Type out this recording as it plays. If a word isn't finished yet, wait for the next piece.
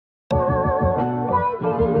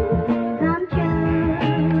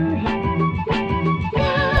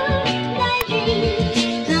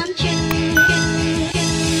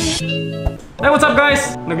what's up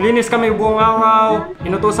guys? Naglinis kami buong araw.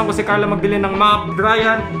 Inutusan ko si Carla magbili ng map.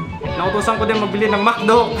 Brian, nautusan ko din magbili ng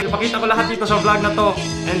McDo. Ipakita ko lahat dito sa vlog na to.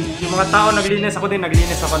 And yung mga tao naglinis, ako din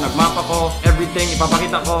naglinis ako. Nagmap ako, everything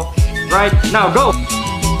ipapakita ko. Right now, go!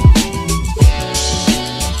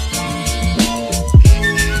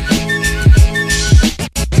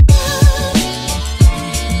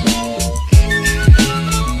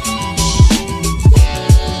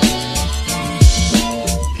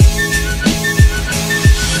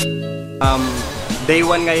 Day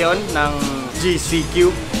 1 ngayon ng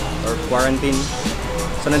GCQ or quarantine.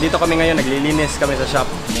 So nandito kami ngayon, naglilinis kami sa shop.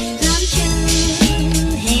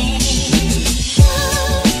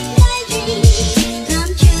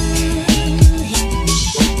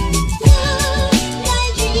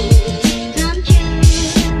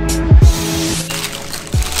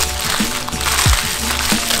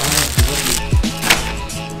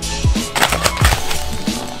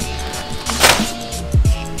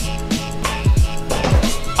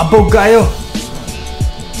 Abog kayo!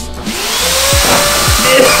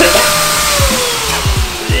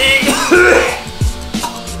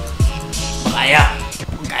 Makaya!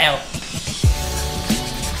 Abog kayo!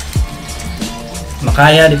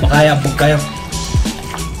 Makaya, di pa kaya, abog kayo.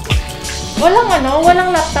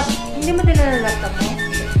 Walang laptop. Hindi mo dinala laptop mo?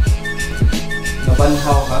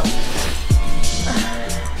 Nabanhaw ka?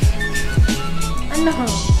 Ano?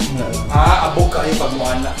 Abog kayo pag mo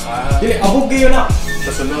anak ka. Dili, abog kayo na!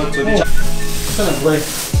 Kasunod, so di siya. Saan nag-work?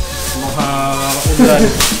 Mga ulan.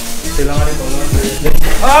 Sila nga rito.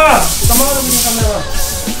 Tama ka naman yung camera.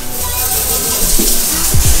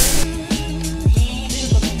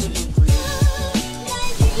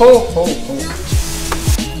 Ho!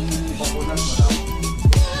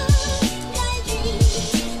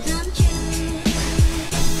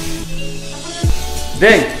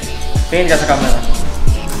 Ding! Tingin ka sa camera.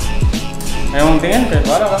 Ayaw mong tingin, kaya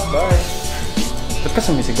para ka. Bye! Ba't ka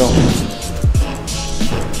sumisigaw?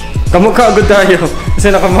 Kamukha agad tayo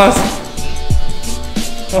kasi nakamas.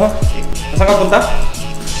 Nasaan ka punta?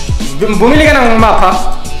 Bumili ka ng map,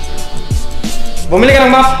 ha? Bumili ka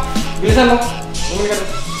ng map! Bilisan mo! Bumili ka ng...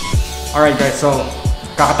 Alright guys, so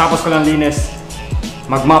kakatapos ko lang linis.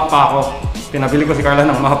 Mag-map pa ako. Pinabili ko si Carla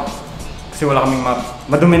ng map kasi wala kaming map.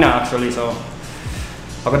 Madumi na actually, so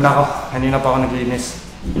pagod na ako. Hindi na pa ako naglinis.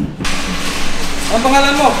 Anong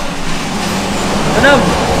pangalan mo? Ano?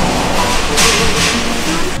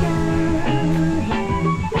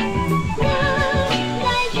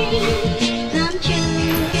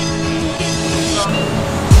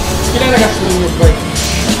 Kailan nag-actually yung boy?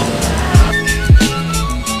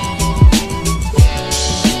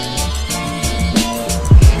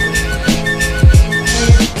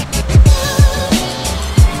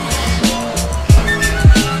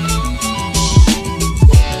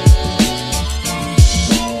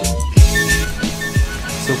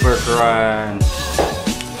 Super crunch.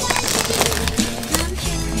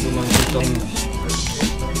 Lumang itong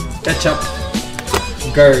ketchup,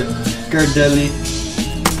 Gardeli,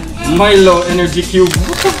 Milo Energy Cube.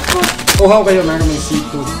 Uhaw kayo, meron may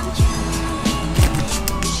C2.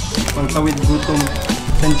 Pangtawid gutom,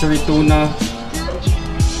 Century Tuna,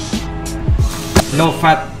 low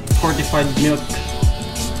fat, fortified milk,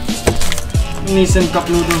 Nissan Cup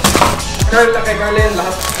Noodles. Carla kay Carlen,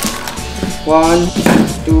 lahat.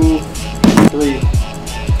 1, 2, 3.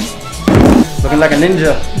 Looking like a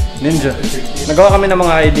ninja. Nagawa kami ng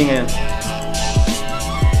mga ID ngayon.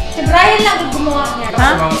 Si Brian lang gumawa niya.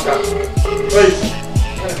 Ha?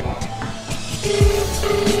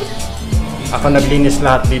 Ako naglinis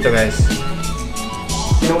lahat dito guys.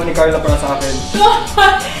 Kinuha ni Carla para sa akin.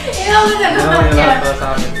 Ikaw mo Kinuha niya lahat para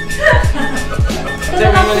sa akin. Kasi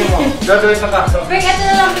may mo. Graduate na ka. Bring, ito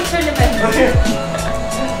na lang picture ni Ben.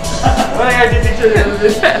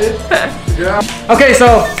 Okay,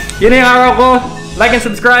 so yun na yung araw ko. Like and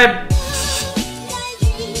subscribe.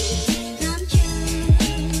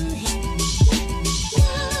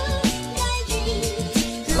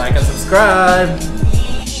 Like and subscribe.